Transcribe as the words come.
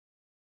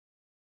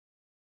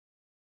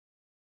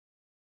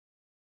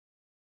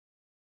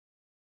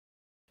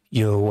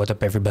Yo, what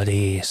up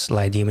everybody?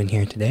 Slide Demon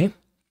here today.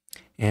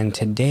 And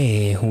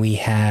today we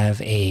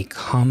have a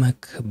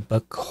comic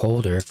book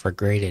holder for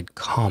graded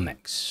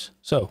comics.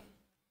 So,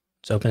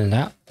 let's open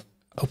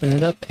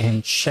it up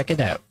and check it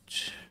out.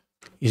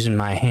 Using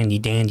my handy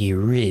dandy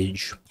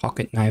Ridge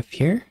pocket knife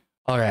here.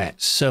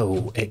 Alright,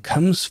 so it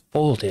comes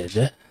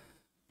folded.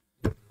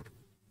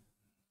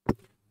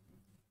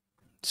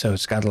 So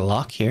it's got a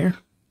lock here.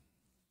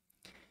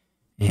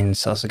 And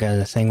it's also got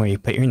a thing where you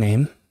put your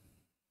name.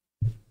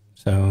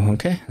 So,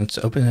 okay, let's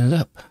open it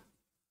up.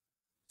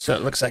 So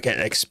it looks like it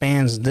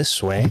expands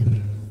this way.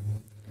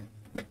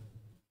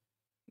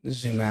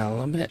 Zoom out a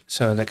little bit.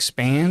 So it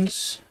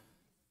expands.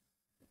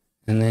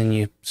 And then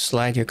you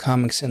slide your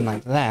comics in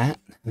like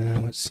that.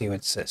 Let's see,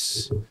 what's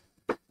this?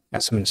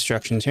 Got some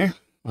instructions here.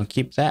 I'll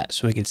keep that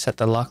so we can set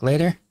the lock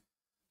later.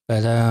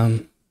 But,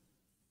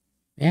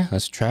 yeah,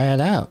 let's try it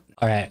out.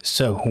 Alright,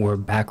 so we're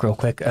back real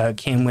quick.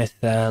 Came with,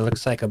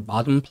 looks like a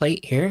bottom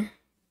plate here.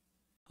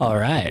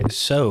 Alright,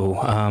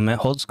 so it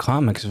holds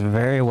comics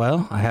very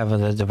well. I have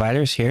the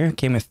dividers here.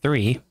 Came with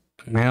 3.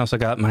 And I also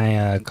got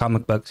my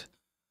comic book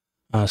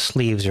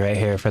sleeves right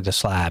here for the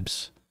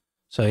slabs.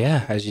 So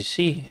yeah, as you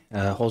see,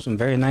 holds them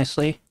very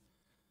nicely.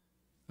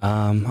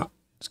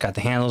 It's got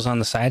the handles on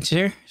the sides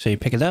here, so you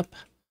pick it up.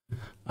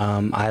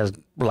 I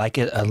like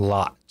it a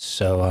lot,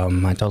 so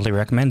I totally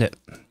recommend it.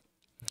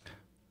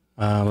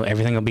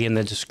 Everything will be in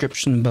the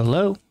description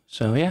below.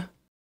 So yeah,